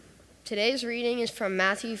Today's reading is from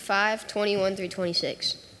Matthew 5:21 through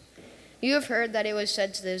 26. You have heard that it was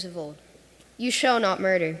said to those of old, "You shall not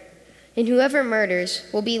murder, and whoever murders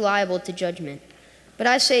will be liable to judgment." But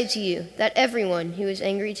I say to you that everyone who is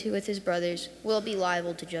angry with his brothers will be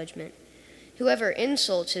liable to judgment. Whoever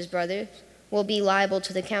insults his brother will be liable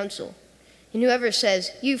to the council, and whoever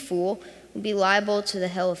says, "You fool," will be liable to the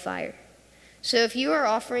hell of fire. So if you are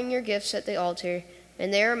offering your gifts at the altar,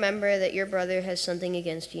 and there remember that your brother has something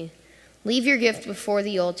against you, leave your gift before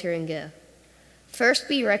the altar and go. First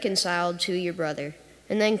be reconciled to your brother,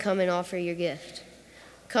 and then come and offer your gift.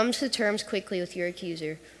 Come to terms quickly with your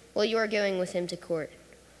accuser while you are going with him to court,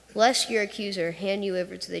 lest your accuser hand you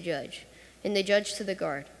over to the judge, and the judge to the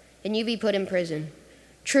guard, and you be put in prison.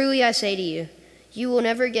 Truly I say to you, you will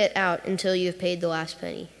never get out until you have paid the last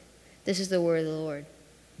penny. This is the word of the Lord.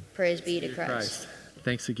 Praise be to Christ.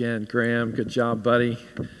 Thanks again, Graham. Good job, buddy.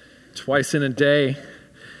 Twice in a day.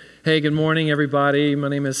 Hey, good morning, everybody. My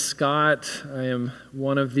name is Scott. I am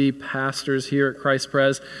one of the pastors here at Christ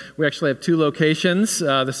Pres. We actually have two locations.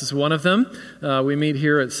 This is one of them. We meet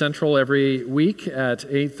here at Central every week at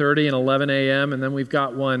 8:30 and 11 a.m., and then we've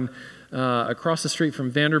got one across the street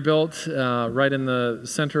from Vanderbilt, right in the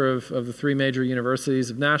center of the three major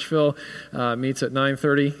universities of Nashville. Meets at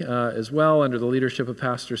 9:30 as well, under the leadership of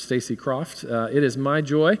Pastor Stacy Croft. It is my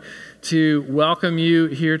joy to welcome you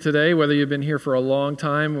here today, whether you've been here for a long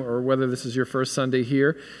time or whether this is your first Sunday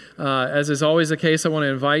here. As is always the case, I want to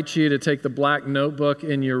invite you to take the black notebook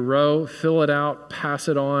in your row, fill it out, pass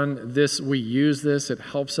it on. We use this. It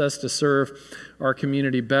helps us to serve our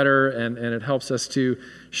community better, and it helps us to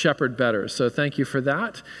shepherd better. So thank you for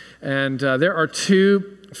that. And there are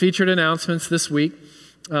two featured announcements this week.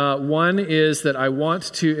 One is that I want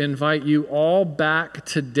to invite you all back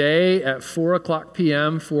today at 4 o'clock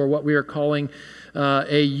p.m. for what we are calling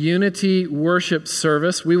a Unity Worship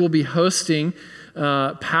Service. We will be hosting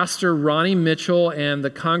Pastor Ronnie Mitchell and the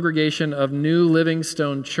congregation of New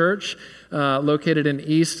Livingstone Church, located in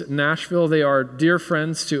East Nashville. They are dear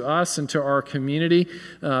friends to us and to our community.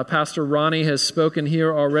 Pastor Ronnie has spoken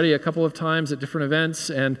here already a couple of times at different events,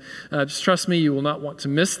 and just trust me, you will not want to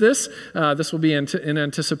miss this. This will be in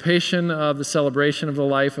anticipation of the celebration of the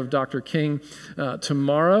life of Dr. King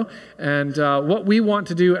tomorrow. And what we want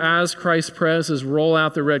to do as Christ Pres is roll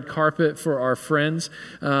out the red carpet for our friends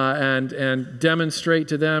and demonstrate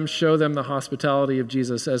to them, show them the hospitality of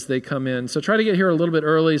Jesus as they come in. So try to get here a little bit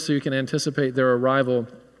early so you can anticipate their arrival,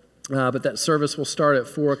 but that service will start at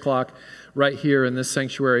 4 o'clock right here in this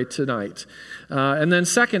sanctuary tonight. And then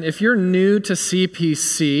second, if you're new to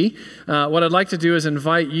CPC, what I'd like to do is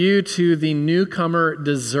invite you to the newcomer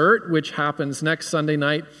dessert, which happens next Sunday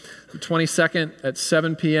night, the 22nd at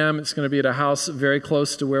 7 p.m. It's going to be at a house very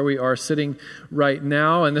close to where we are sitting right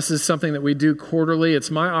now. And this is something that we do quarterly. It's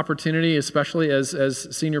my opportunity, especially as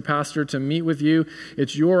senior pastor, to meet with you.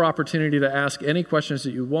 It's your opportunity to ask any questions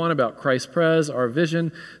that you want about Christ Pres, our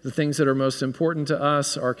vision, the things that are most important to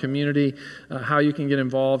us, our community, how you can get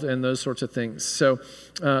involved, and those sorts of things. So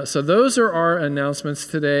those are our announcements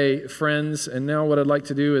today, friends. And now what I'd like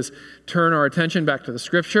to do is turn our attention back to the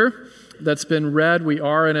scripture that's been read. We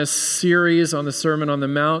are in a series on the Sermon on the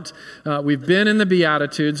Mount. We've been in the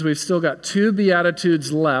Beatitudes. We've still got 2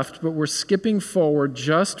 Beatitudes left, but we're skipping forward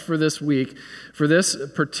just for this week, for this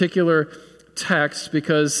particular text,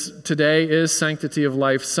 because today is Sanctity of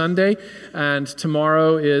Life Sunday, and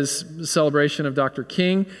tomorrow is celebration of Dr.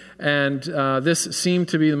 King, and this seemed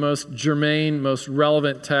to be the most germane, most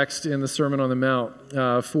relevant text in the Sermon on the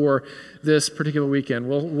Mount for this particular weekend.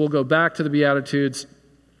 We'll go back to the Beatitudes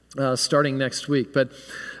starting next week. But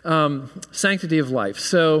sanctity of life.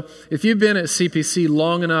 So if you've been at CPC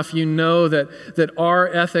long enough, you know that our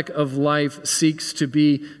ethic of life seeks to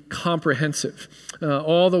be comprehensive.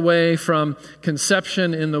 All the way from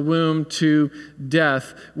conception in the womb to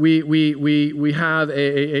death, we have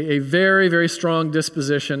a very, very strong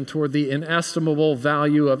disposition toward the inestimable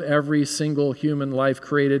value of every single human life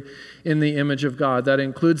created in the image of God. That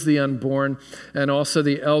includes the unborn and also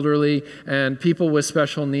the elderly and people with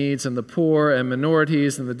special needs and the poor and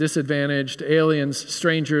minorities and the disadvantaged, aliens,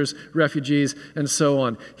 strangers, refugees, and so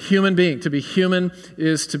on. Human being. To be human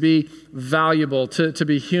is to be valuable. To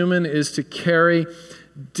be human is to carry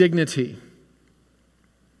dignity.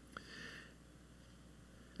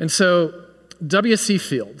 And so W.C.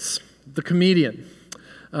 Fields, the comedian,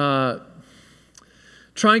 trying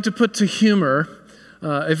to put to humor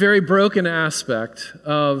a very broken aspect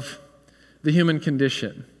of the human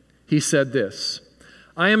condition, he said this: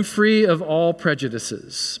 "I am free of all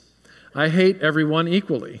prejudices. I hate everyone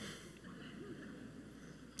equally."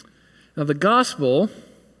 Now the gospel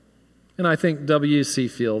And I think W.C.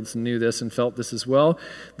 Fields knew this and felt this as well.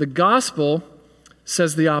 The gospel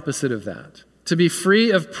says the opposite of that. To be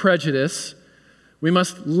free of prejudice, we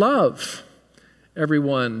must love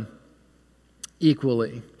everyone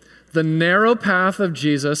equally. The narrow path of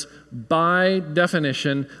Jesus, by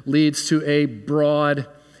definition, leads to a broad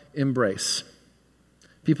embrace.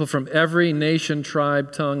 People from every nation,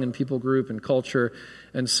 tribe, tongue, and people group and culture,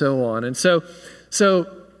 and so on. And so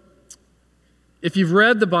if you've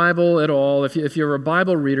read the Bible at all, if you're a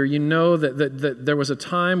Bible reader, you know that there was a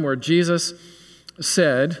time where Jesus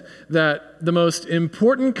said that the most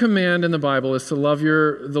important command in the Bible is to love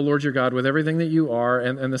the Lord your God with everything that you are,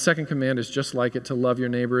 and the second command is just like it, to love your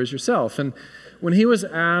neighbor as yourself. And when he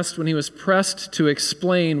was pressed to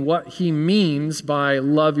explain what he means by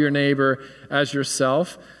love your neighbor as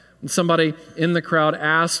yourself, somebody in the crowd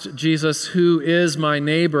asked Jesus, "Who is my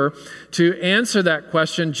neighbor?" To answer that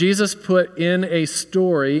question, Jesus put in a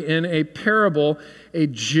story, in a parable, a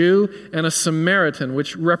Jew and a Samaritan,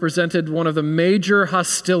 which represented one of the major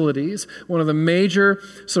hostilities, one of the major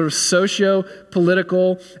sort of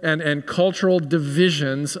socio-political and cultural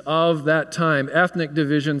divisions of that time, ethnic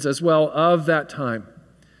divisions as well of that time.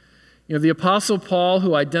 You know, the Apostle Paul,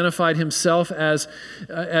 who identified himself as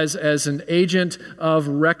an agent of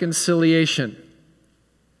reconciliation,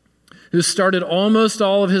 who started almost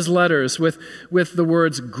all of his letters with the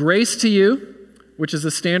words "grace to you," which is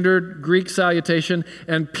the standard Greek salutation,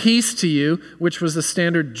 and "peace to you," which was the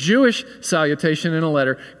standard Jewish salutation in a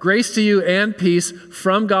letter. Grace to you and peace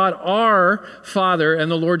from God our Father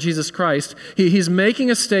and the Lord Jesus Christ. He's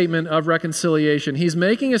making a statement of reconciliation. He's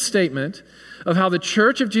making a statement of how the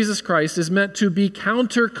Church of Jesus Christ is meant to be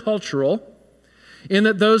countercultural, in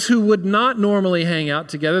that those who would not normally hang out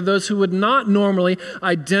together, those who would not normally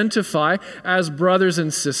identify as brothers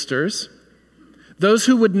and sisters, those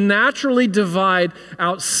who would naturally divide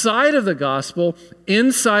outside of the gospel,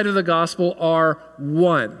 inside of the gospel are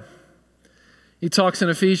one. He talks in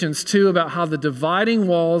Ephesians 2 about how the dividing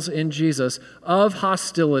walls in Jesus of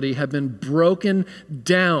hostility have been broken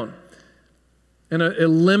down and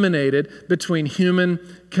eliminated between human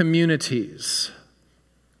communities.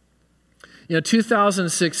 You know,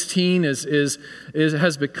 2016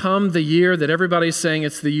 has become the year that everybody's saying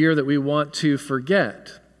it's the year that we want to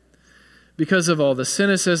forget, because of all the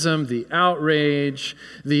cynicism, the outrage,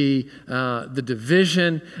 the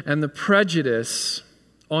division, and the prejudice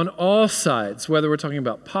on all sides, whether we're talking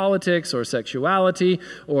about politics or sexuality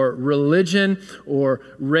or religion or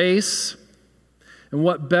race. And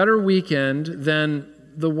what better weekend than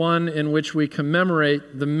the one in which we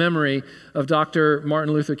commemorate the memory of Dr.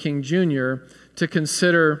 Martin Luther King Jr. to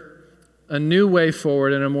consider a new way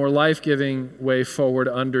forward and a more life-giving way forward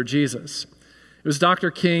under Jesus. It was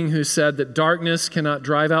Dr. King who said that darkness cannot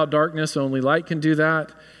drive out darkness, only light can do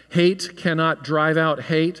that. Hate cannot drive out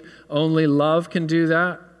hate, only love can do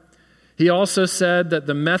that. He also said that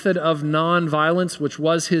the method of nonviolence, which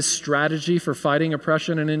was his strategy for fighting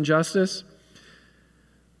oppression and injustice,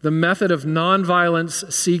 the method of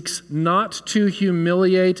nonviolence seeks not to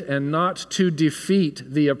humiliate and not to defeat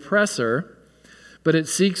the oppressor, but it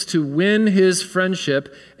seeks to win his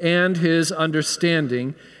friendship and his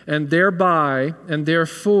understanding, and thereby and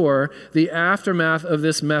therefore the aftermath of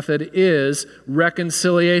this method is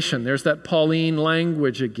reconciliation. There's that Pauline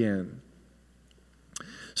language again.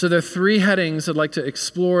 So there are three headings I'd like to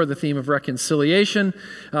explore the theme of reconciliation,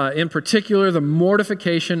 in particular the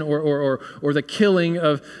mortification or the killing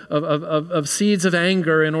of seeds of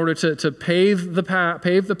anger in order to pave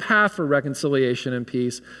the path for reconciliation and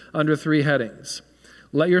peace under three headings.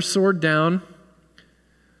 Let your sword down,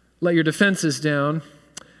 let your defenses down,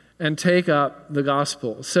 and take up the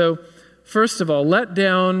gospel. So first of all, let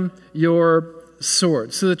down your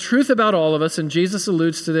sword. So the truth about all of us, and Jesus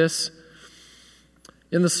alludes to this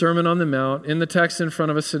in the Sermon on the Mount, in the text in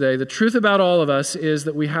front of us today, the truth about all of us is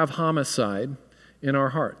that we have homicide in our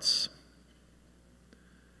hearts.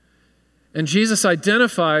 And Jesus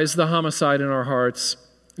identifies the homicide in our hearts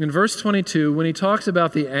in verse 22 when he talks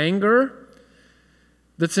about the anger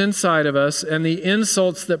that's inside of us and the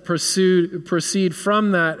insults that proceed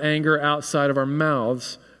from that anger outside of our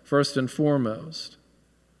mouths, first and foremost.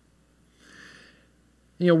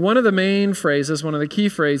 You know, one of the main phrases, one of the key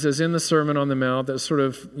phrases in the Sermon on the Mount that sort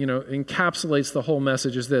of, encapsulates the whole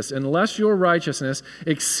message is this: unless your righteousness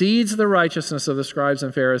exceeds the righteousness of the scribes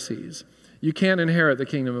and Pharisees, you can't inherit the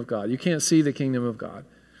kingdom of God. You can't see the kingdom of God.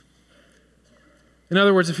 In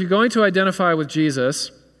other words, if you're going to identify with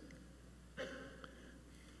Jesus,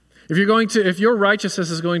 if your righteousness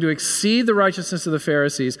is going to exceed the righteousness of the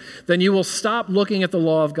Pharisees, then you will stop looking at the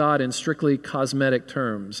law of God in strictly cosmetic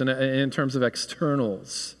terms and in terms of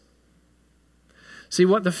externals. See,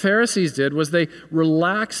 what the Pharisees did was they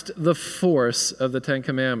relaxed the force of the Ten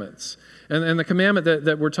Commandments. And the commandment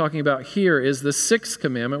that we're talking about here is the sixth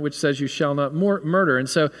commandment, which says you shall not murder. And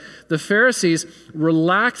so the Pharisees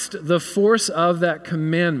relaxed the force of that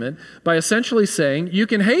commandment by essentially saying you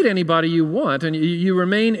can hate anybody you want and you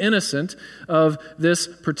remain innocent of this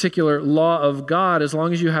particular law of God as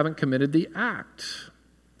long as you haven't committed the act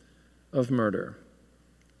of murder.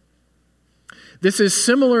 This is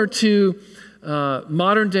similar to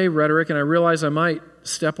modern day rhetoric, and I realize I might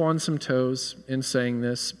step on some toes in saying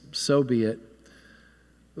this, so be it.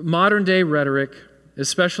 Modern day rhetoric,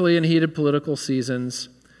 especially in heated political seasons,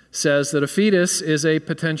 says that a fetus is a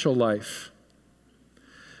potential life.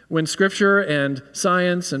 When Scripture and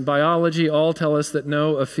science and biology all tell us that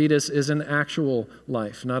no, a fetus is an actual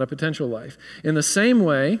life, not a potential life. In the same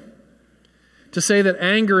way, to say that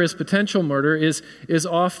anger is potential murder is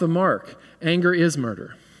off the mark. Anger is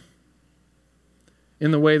murder, in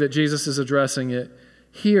the way that Jesus is addressing it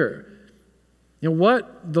here.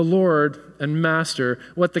 What the Lord and Master,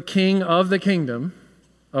 what the King of the kingdom,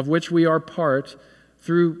 of which we are part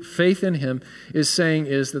through faith in him, is saying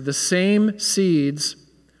is that the same seeds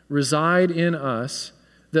reside in us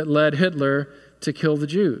that led Hitler to kill the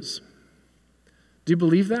Jews. Do you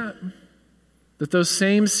believe that? That those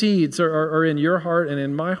same seeds are in your heart and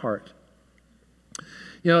in my heart.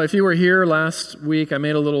 If you were here last week, I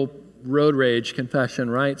made a little road rage confession,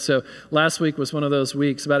 right? So last week was one of those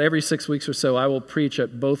weeks. About every 6 weeks or so, I will preach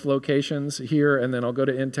at both locations here, and then I'll go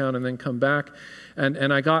to In-Town and then come back.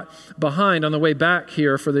 And I got behind on the way back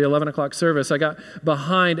here for the 11 o'clock service. I got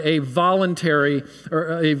behind a voluntary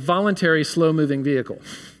slow-moving vehicle.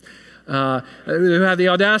 Who had the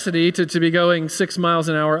audacity to be going 6 miles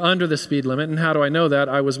an hour under the speed limit. And how do I know that?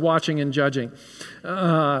 I was watching and judging,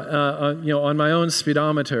 on my own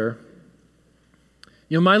speedometer.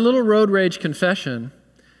 My little road rage confession,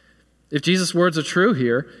 if Jesus' words are true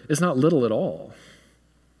here, is not little at all.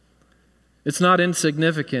 It's not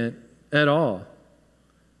insignificant at all.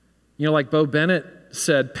 Like Bo Bennett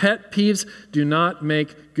said, pet peeves do not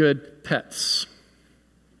make good pets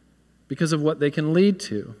because of what they can lead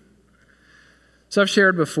to. So I've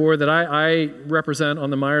shared before that I represent on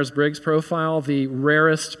the Myers-Briggs profile the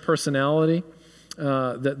rarest personality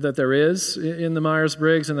that there is in the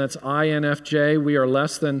Myers-Briggs, and that's INFJ. We are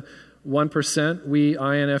less than 1%, we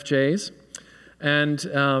INFJs. And,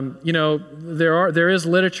 there is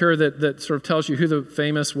literature that sort of tells you who the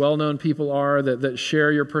famous, well-known people are that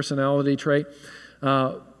share your personality trait.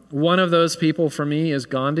 One of those people for me is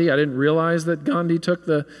Gandhi. I didn't realize that Gandhi took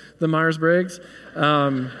the Myers-Briggs.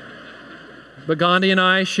 But Gandhi and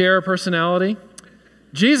I share a personality.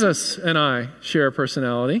 Jesus and I share a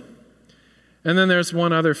personality. And then there's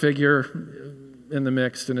one other figure in the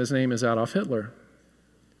mix, and his name is Adolf Hitler.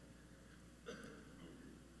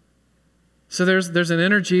 So there's an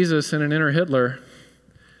inner Jesus and an inner Hitler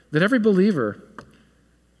that every believer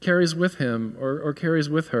carries with him or carries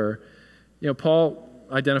with her. Paul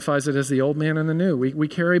identifies it as the old man and the new. We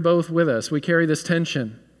carry both with us. We carry this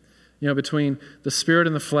tension, between the spirit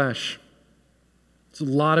and the flesh. There's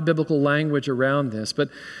a lot of biblical language around this. But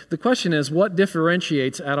the question is, what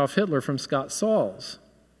differentiates Adolf Hitler from Scott Sauls?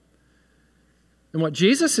 And what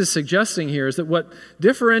Jesus is suggesting here is that what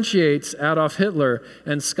differentiates Adolf Hitler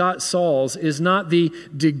and Scott Sauls is not the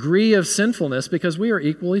degree of sinfulness, because we are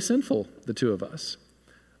equally sinful, the two of us,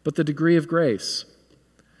 but the degree of grace.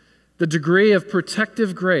 The degree of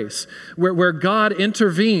protective grace, where God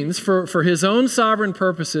intervenes for his own sovereign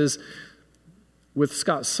purposes with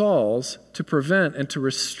Scott Sauls to prevent and to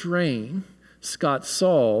restrain Scott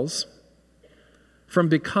Sauls from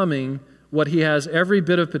becoming what he has every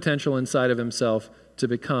bit of potential inside of himself to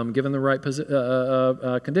become, given the right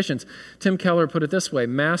conditions. Tim Keller put it this way: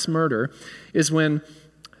 mass murder is when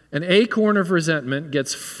an acorn of resentment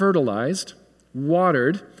gets fertilized,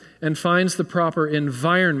 watered, and finds the proper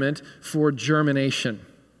environment for germination.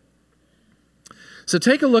 So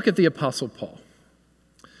take a look at the Apostle Paul.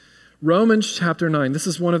 Romans chapter 9, this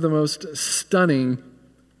is one of the most stunning,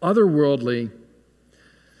 otherworldly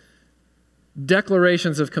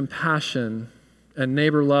declarations of compassion and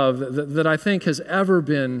neighbor love that I think has ever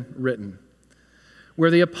been written. Where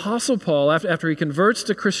the Apostle Paul, after he converts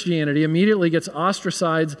to Christianity, immediately gets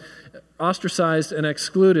ostracized and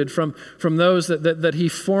excluded from those that he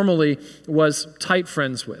formerly was tight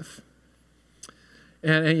friends with.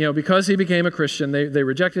 And because he became a Christian, they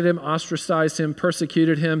rejected him, ostracized him,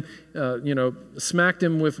 persecuted him, smacked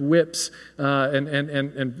him with whips, and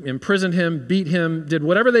imprisoned him, beat him, did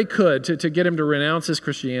whatever they could to get him to renounce his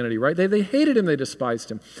Christianity, right? They hated him, they despised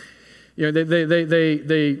him.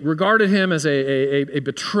 They regarded him as a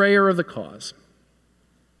betrayer of the cause.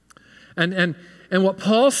 And what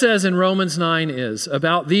Paul says in Romans 9 is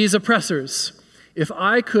about these oppressors, if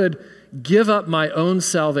I could give up my own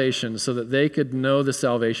salvation so that they could know the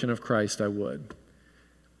salvation of Christ, I would.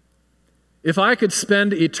 If I could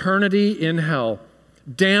spend eternity in hell,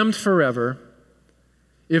 damned forever,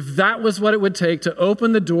 if that was what it would take to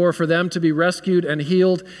open the door for them to be rescued and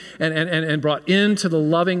healed and brought into the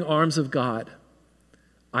loving arms of God,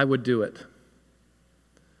 I would do it.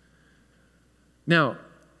 Now,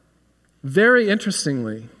 very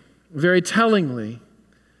interestingly, very tellingly,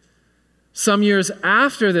 some years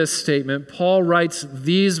after this statement, Paul writes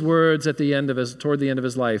these words toward the end of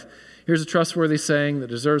his life. Here's a trustworthy saying that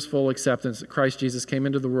deserves full acceptance, that Christ Jesus came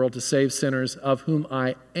into the world to save sinners, of whom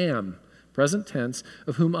I am, present tense,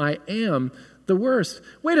 of whom I am the worst.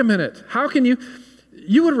 Wait a minute. How can you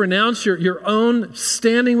would renounce your own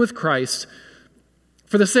standing with Christ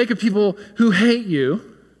for the sake of people who hate you,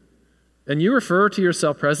 and you refer to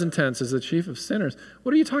yourself, present tense, as the chief of sinners.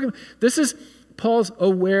 What are you talking about? This is Paul's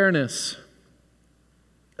awareness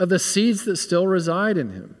of the seeds that still reside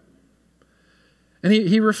in him. And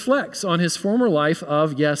he reflects on his former life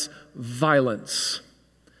of, yes, violence,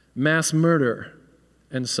 mass murder,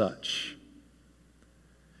 and such.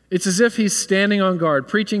 It's as if he's standing on guard,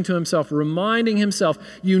 preaching to himself, reminding himself,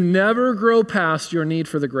 you never grow past your need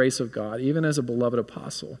for the grace of God, even as a beloved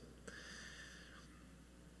apostle.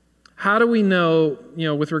 How do we know,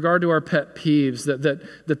 with regard to our pet peeves,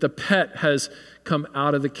 that the pet has come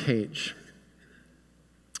out of the cage?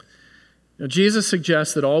 Jesus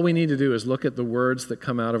suggests that all we need to do is look at the words that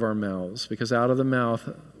come out of our mouths, because out of the mouth,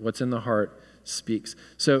 what's in the heart speaks.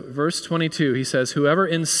 So verse 22, he says, whoever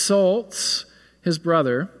insults his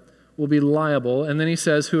brother will be liable. And then he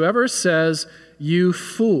says, whoever says, you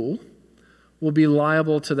fool, will be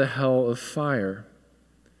liable to the hell of fire.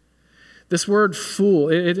 This word fool,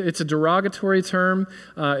 it's a derogatory term.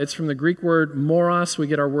 It's from the Greek word moros. We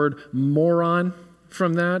get our word moron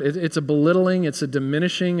from that. It's a belittling, it's a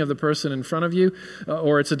diminishing of the person in front of you,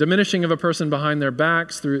 or it's a diminishing of a person behind their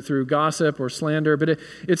backs through gossip or slander, but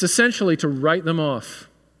it's essentially to write them off.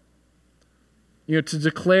 To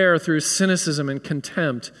declare through cynicism and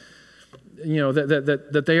contempt,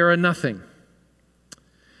 that they are a nothing.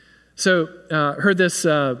 So, heard this,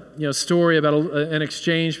 story about an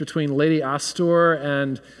exchange between Lady Astor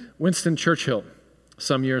and Winston Churchill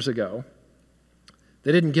some years ago.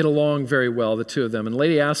 They didn't get along very well, the two of them. And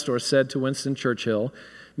Lady Astor said to Winston Churchill,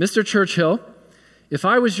 Mr. Churchill, if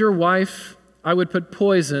I was your wife, I would put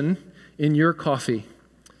poison in your coffee.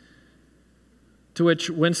 To which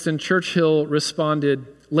Winston Churchill responded,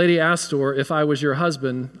 Lady Astor, if I was your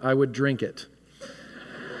husband, I would drink it.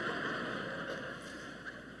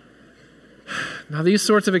 Now, these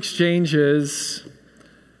sorts of exchanges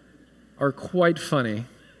are quite funny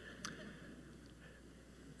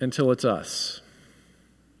until it's us.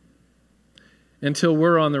 Until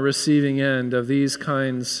we're on the receiving end of these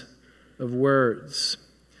kinds of words.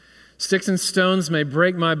 Sticks and stones may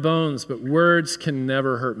break my bones, but words can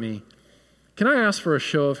never hurt me. Can I ask for a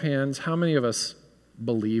show of hands? How many of us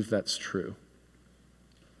believe that's true?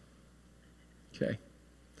 Okay.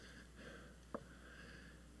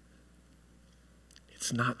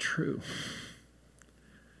 It's not true.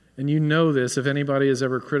 And you know this if anybody has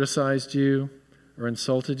ever criticized you or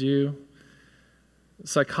insulted you.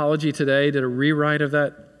 Psychology Today did a rewrite of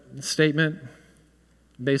that statement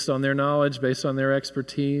based on their knowledge, based on their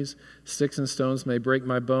expertise. Sticks and stones may break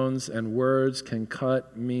my bones, and words can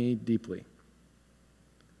cut me deeply.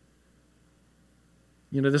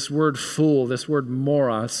 This word fool, this word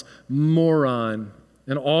moros, moron,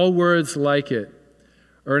 and all words like it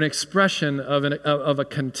are an expression of a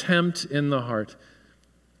contempt in the heart,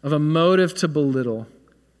 of a motive to belittle,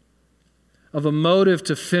 of a motive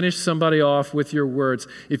to finish somebody off with your words.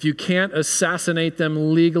 If you can't assassinate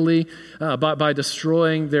them legally by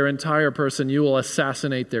destroying their entire person, you will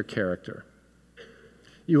assassinate their character.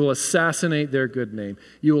 You will assassinate their good name.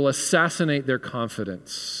 You will assassinate their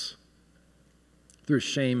confidence through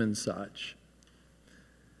shame and such.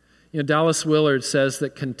 Dallas Willard says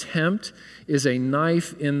that contempt is a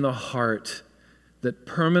knife in the heart that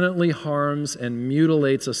permanently harms and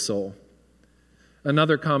mutilates a soul.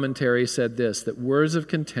 Another commentary said this, that words of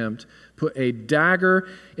contempt put a dagger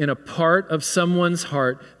in a part of someone's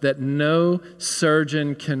heart that no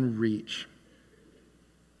surgeon can reach.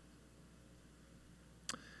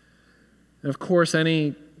 And of course,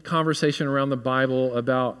 any conversation around the Bible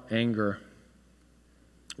about anger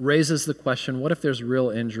raises the question, what if there's real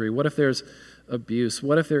injury? What if there's abuse?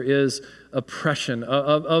 What if there is oppression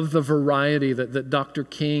of the variety that Dr.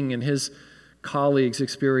 King and his colleagues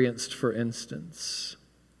experienced, for instance?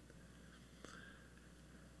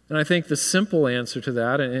 And I think the simple answer to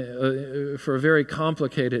that, for a very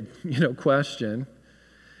complicated, question,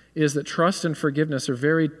 is that trust and forgiveness are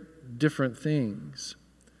very different things.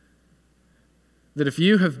 That if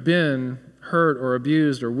you have been hurt or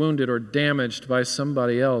abused or wounded or damaged by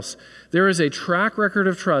somebody else, there is a track record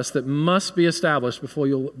of trust that must be established before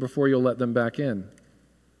you'll let them back in.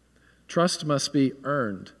 Trust must be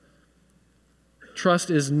earned. Trust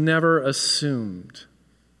is never assumed.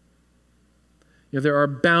 There are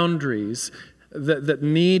boundaries that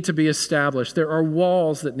need to be established. There are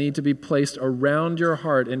walls that need to be placed around your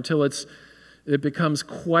heart until it becomes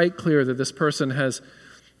quite clear that this person has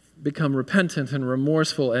become repentant and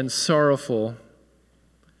remorseful and sorrowful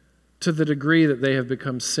to the degree that they have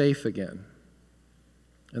become safe again.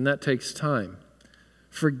 And that takes time.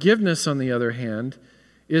 Forgiveness, on the other hand,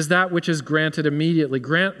 is that which is granted immediately.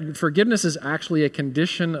 Forgiveness is actually a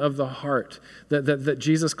condition of the heart that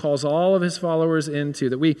Jesus calls all of his followers into,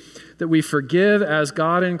 that we forgive as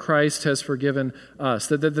God in Christ has forgiven us,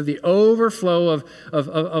 that the overflow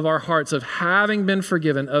of our hearts, of having been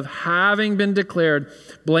forgiven, of having been declared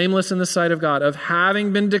blameless in the sight of God, of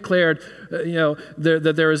having been declared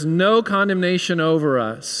that there is no condemnation over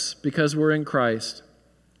us because we're in Christ.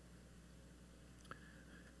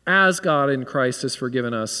 As God in Christ has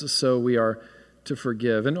forgiven us, so we are to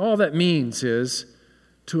forgive. And all that means is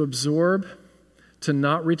to absorb, to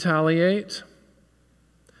not retaliate,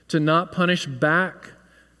 to not punish back,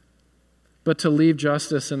 but to leave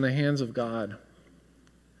justice in the hands of God.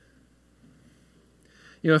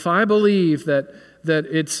 If I believe that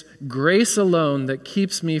it's grace alone that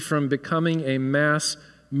keeps me from becoming a mass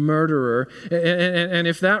murderer, and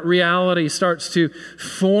if that reality starts to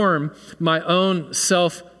form my own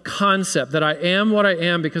self-concept, that I am what I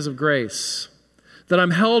am because of grace, that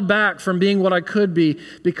I'm held back from being what I could be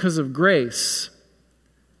because of grace,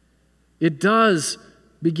 it does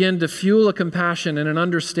begin to fuel a compassion and an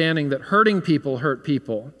understanding that hurting people hurt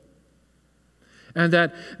people. And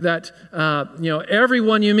that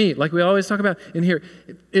everyone you meet, like we always talk about in here,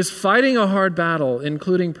 is fighting a hard battle,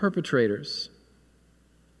 including perpetrators.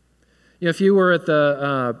 If you were at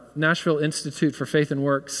the Nashville Institute for Faith and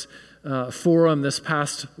Works forum this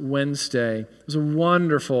past Wednesday, it was a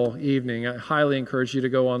wonderful evening. I highly encourage you to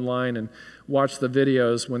go online and watch the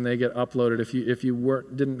videos when they get uploaded if you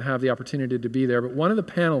didn't have the opportunity to be there. But one of the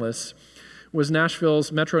panelists was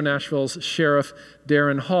Metro Nashville's Sheriff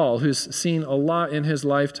Darren Hall, who's seen a lot in his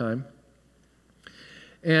lifetime.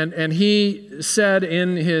 And he said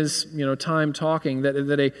in his time talking that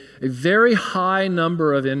a very high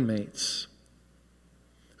number of inmates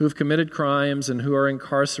who've committed crimes and who are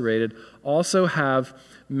incarcerated also have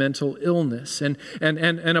mental illness. And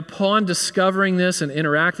upon discovering this and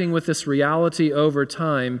interacting with this reality over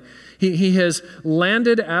time, he has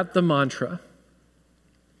landed at the mantra: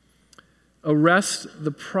 arrest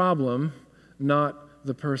the problem, not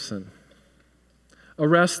the person.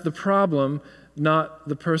 Arrest the problem, not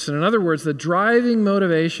the person. In other words, the driving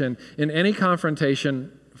motivation in any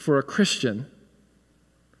confrontation for a Christian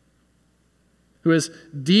who is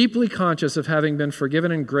deeply conscious of having been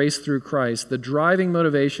forgiven in grace through Christ, the driving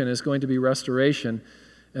motivation is going to be restoration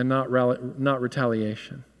and not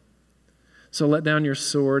retaliation. So let down your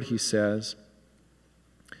sword, he says.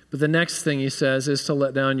 But the next thing he says is to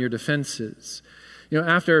let down your defenses.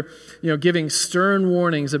 After giving stern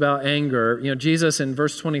warnings about anger, Jesus in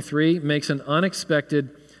verse 23 makes an unexpected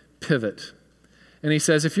pivot. And he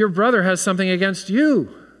says, if your brother has something against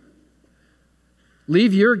you,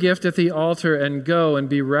 leave your gift at the altar and go and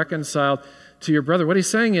be reconciled to your brother. What he's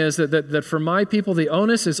saying is that for my people, the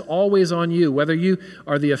onus is always on you. Whether you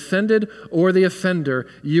are the offended or the offender,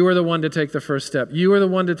 you are the one to take the first step. You are the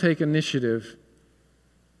one to take initiative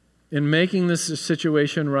in making this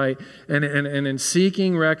situation right and in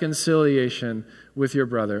seeking reconciliation with your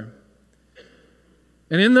brother.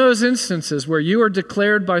 And in those instances where you are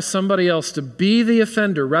declared by somebody else to be the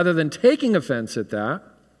offender rather than taking offense at that,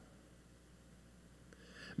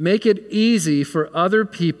 make it easy for other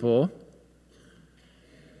people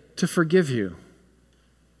to forgive you.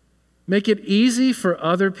 Make it easy for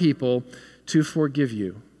other people to forgive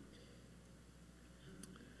you.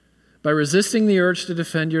 By resisting the urge to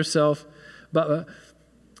defend yourself,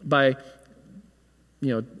 by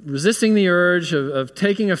resisting the urge of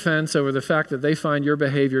taking offense over the fact that they find your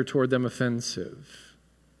behavior toward them offensive.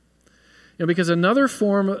 Because another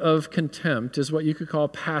form of contempt is what you could call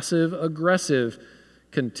passive-aggressive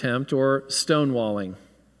contempt or stonewalling.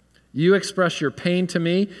 You express your pain to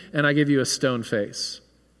me, and I give you a stone face.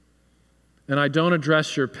 And I don't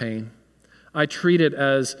address your pain. I treat it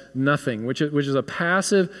as nothing, which is a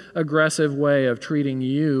passive-aggressive way of treating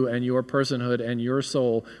you and your personhood and your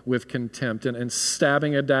soul with contempt and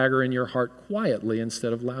stabbing a dagger in your heart quietly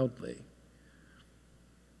instead of loudly.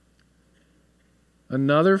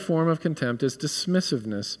 Another form of contempt is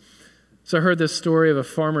dismissiveness. So I heard this story of a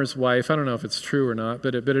farmer's wife. I don't know if it's true or not,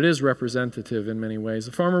 but it is representative in many ways.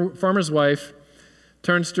 The farmer's wife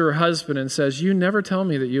turns to her husband and says, "You never tell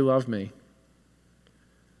me that you love me.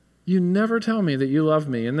 You never tell me that you love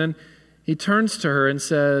me." And then he turns to her and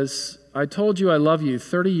says, "I told you I love you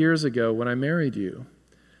 30 years ago when I married you.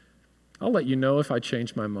 I'll let you know if I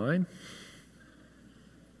change my mind."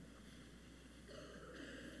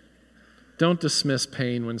 Don't dismiss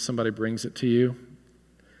pain when somebody brings it to you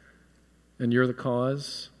and you're the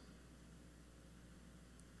cause.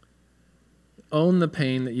 Own the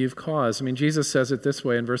pain that you've caused. I mean, Jesus says it this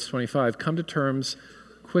way in verse 25, come to terms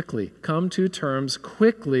quickly. Come to terms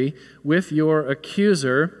quickly with your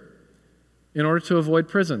accuser in order to avoid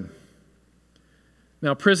prison.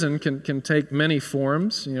 Now, prison can take many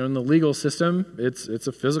forms. You know, in the legal system, it's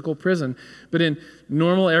a physical prison. But in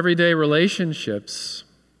normal, everyday relationships,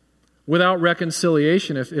 without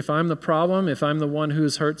reconciliation, if I'm the problem, if I'm the one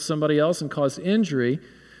who's hurt somebody else and caused injury,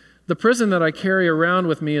 the prison that I carry around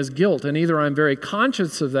with me is guilt, and either I'm very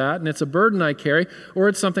conscious of that, and it's a burden I carry, or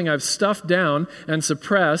it's something I've stuffed down and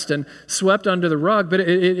suppressed and swept under the rug. But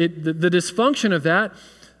the dysfunction of that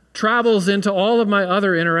travels into all of my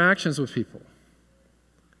other interactions with people.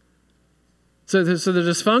 So the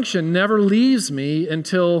dysfunction never leaves me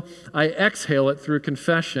until I exhale it through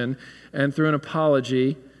confession and through an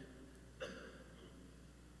apology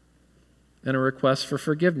and a request for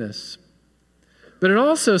forgiveness. But it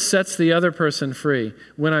also sets the other person free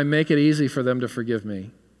when I make it easy for them to forgive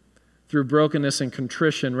me through brokenness and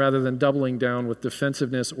contrition rather than doubling down with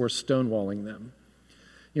defensiveness or stonewalling them.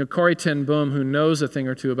 You know, Corrie ten Boom, who knows a thing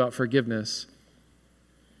or two about forgiveness,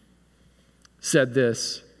 said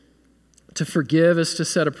this: to forgive is to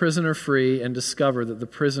set a prisoner free and discover that the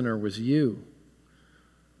prisoner was you.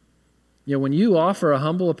 You know, when you offer a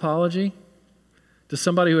humble apology to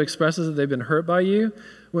somebody who expresses that they've been hurt by you,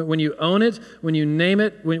 when you own it, when you name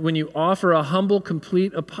it, when you offer a humble,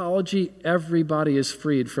 complete apology, everybody is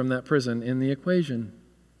freed from that prison in the equation.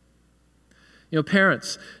 You know,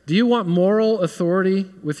 parents, do you want moral authority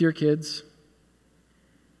with your kids?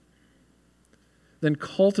 Then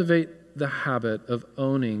cultivate the habit of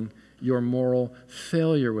owning your moral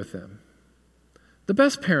failure with them. The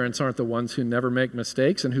best parents aren't the ones who never make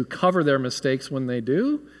mistakes and who cover their mistakes when they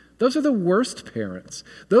do. Those are the worst parents.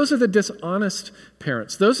 Those are the dishonest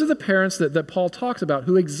parents. Those are the parents that Paul talks about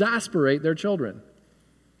who exasperate their children.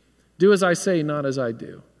 Do as I say, not as I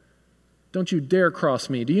do. Don't you dare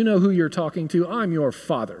cross me. Do you know who you're talking to? I'm your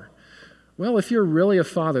father. Well, if you're really a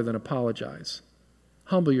father, then apologize.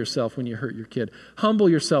 Humble yourself when you hurt your kid. Humble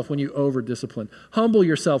yourself when you over-discipline. Humble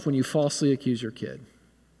yourself when you falsely accuse your kid.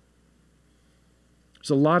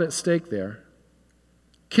 There's a lot at stake there.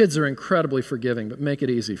 Kids are incredibly forgiving, but make it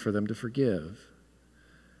easy for them to forgive.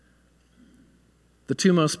 The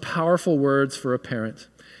two most powerful words for a parent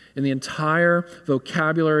in the entire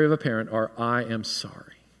vocabulary of a parent are, I am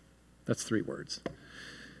sorry. That's 3 words.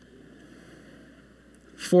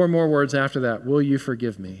 4 more words after that, will you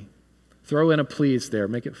forgive me? Throw in a please there,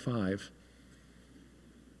 make it 5.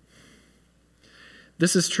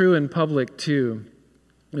 This is true in public too.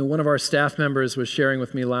 You know, one of our staff members was sharing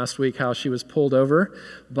with me last week how she was pulled over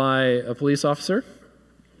by a police officer.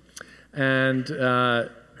 And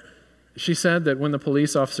she said that when the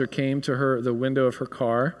police officer came to the window of her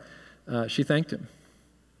car, she thanked him.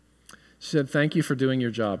 She said, "Thank you for doing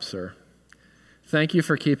your job, sir. Thank you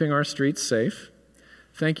for keeping our streets safe.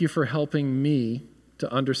 Thank you for helping me to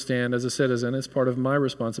understand as a citizen, it's part of my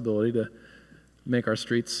responsibility to make our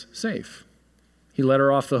streets safe." He let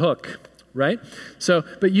her off the hook. Right? So,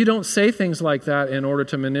 but you don't say things like that in order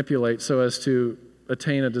to manipulate so as to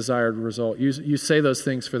attain a desired result. You say those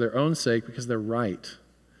things for their own sake because they're right.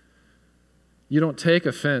 You don't take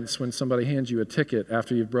offense when somebody hands you a ticket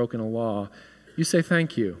after you've broken a law. You say,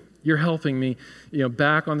 thank you. You're helping me,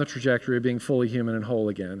 back on the trajectory of being fully human and whole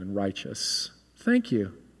again and righteous. Thank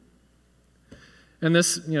you. And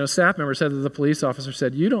this, staff member said that the police officer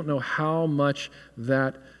said, you don't know how much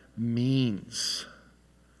that means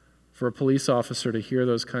for a police officer to hear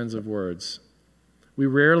those kinds of words. We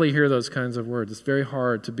rarely hear those kinds of words. It's very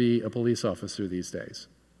hard to be a police officer these days.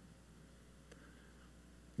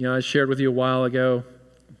 I shared with you a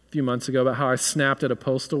few months ago, about how I snapped at a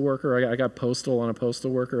postal worker. I got postal on a postal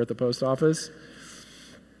worker at the post office.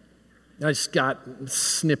 I just got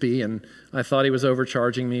snippy, and I thought he was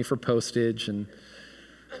overcharging me for postage, and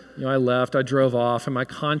I left, I drove off, and my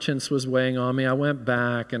conscience was weighing on me. I went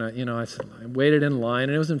back, and I waited in line,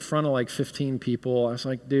 and it was in front of like 15 people. I was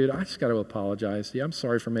like, dude, I just got to apologize to you. I'm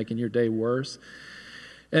sorry for making your day worse.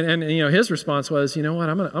 And his response was, you know what,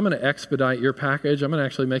 I'm gonna expedite your package. I'm gonna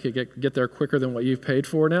actually make it get there quicker than what you've paid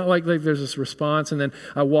for. Now, like there's this response, and then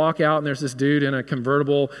I walk out, and there's this dude in a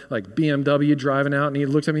convertible, like BMW driving out, and he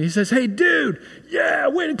looks at me, he says, hey, dude, yeah,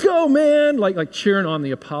 way to go, man, like cheering on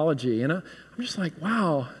the apology. And I'm just like,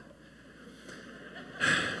 wow.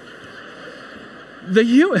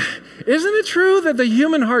 Isn't it true that the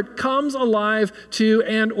human heart comes alive to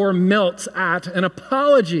and or melts at an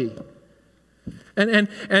apology?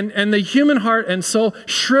 And the human heart and soul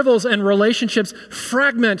shrivels and relationships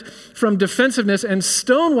fragment from defensiveness and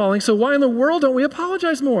stonewalling. So why in the world don't we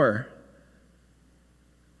apologize more?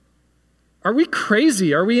 Are we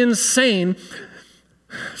crazy? Are we insane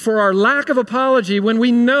for our lack of apology when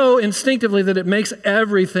we know instinctively that it makes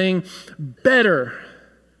everything better?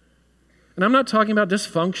 And I'm not talking about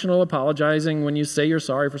dysfunctional apologizing when you say you're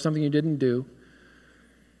sorry for something you didn't do.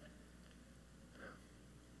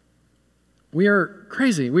 We are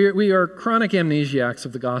crazy. We are chronic amnesiacs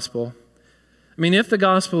of the gospel. I mean, if the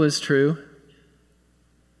gospel is true,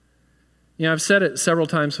 I've said it several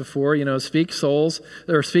times before, speak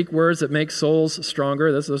words that make souls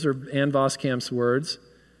stronger. Those are Ann Voskamp's words.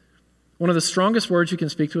 One of the strongest words you can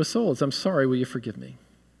speak to a soul is, I'm sorry, will you forgive me?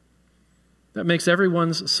 That makes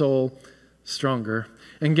everyone's soul stronger.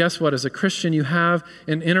 And guess what? As a Christian, you have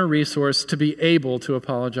an inner resource to be able to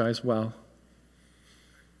apologize well.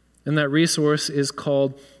 And that resource is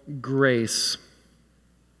called grace.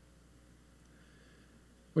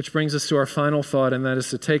 Which brings us to our final thought, and that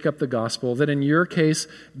is to take up the gospel, that in your case,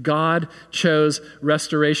 God chose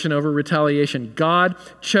restoration over retaliation. God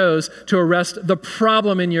chose to arrest the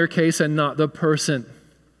problem in your case and not the person.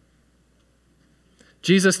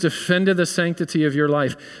 Jesus defended the sanctity of your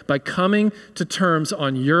life by coming to terms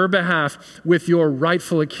on your behalf with your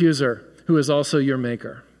rightful accuser, who is also your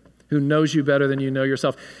maker, who knows you better than you know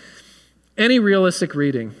yourself. Any realistic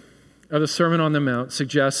reading of the Sermon on the Mount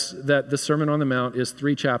suggests that the Sermon on the Mount is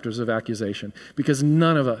 3 chapters of accusation, because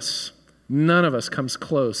none of us comes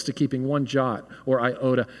close to keeping one jot or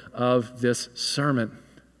iota of this sermon.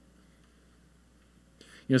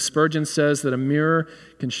 Spurgeon says that a mirror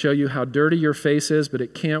can show you how dirty your face is, but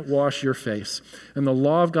it can't wash your face. And the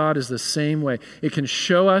law of God is the same way. It can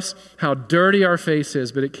show us how dirty our face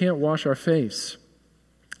is, but it can't wash our face.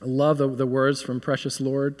 I love the words from Precious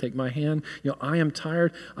Lord, take my hand. I am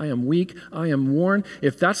tired, I am weak, I am worn.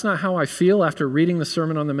 If that's not how I feel after reading the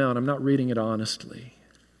Sermon on the Mount, I'm not reading it honestly.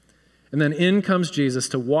 And then in comes Jesus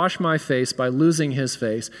to wash my face by losing his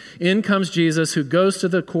face. In comes Jesus who goes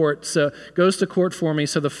to court for me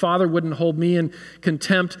so the Father wouldn't hold me in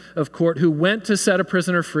contempt of court, who went to set a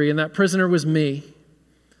prisoner free, and that prisoner was me.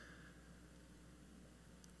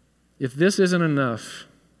 If this isn't enough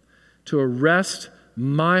to arrest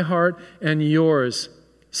my heart and yours,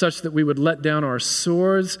 such that we would let down our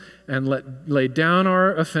swords and lay down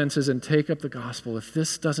our offenses and take up the gospel, if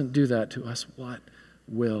this doesn't do that to us, what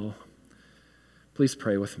will? Please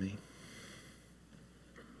pray with me.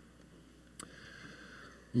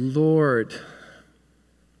 Lord,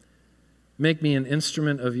 make me an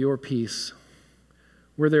instrument of your peace.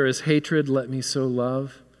 Where there is hatred, let me sow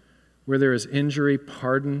love. Where there is injury,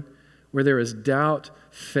 pardon. Where there is doubt,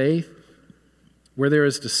 faith. Where there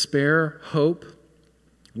is despair, hope.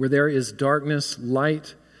 Where there is darkness,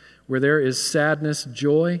 light. Where there is sadness,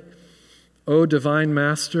 joy. O divine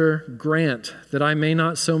Master, grant that I may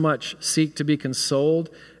not so much seek to be consoled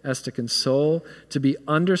as to console, to be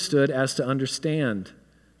understood as to understand,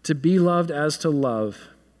 to be loved as to love.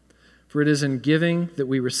 For it is in giving that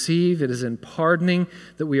we receive, it is in pardoning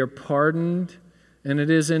that we are pardoned, and it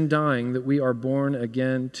is in dying that we are born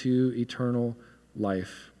again to eternal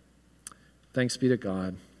life. Thanks be to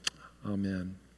God. Amen.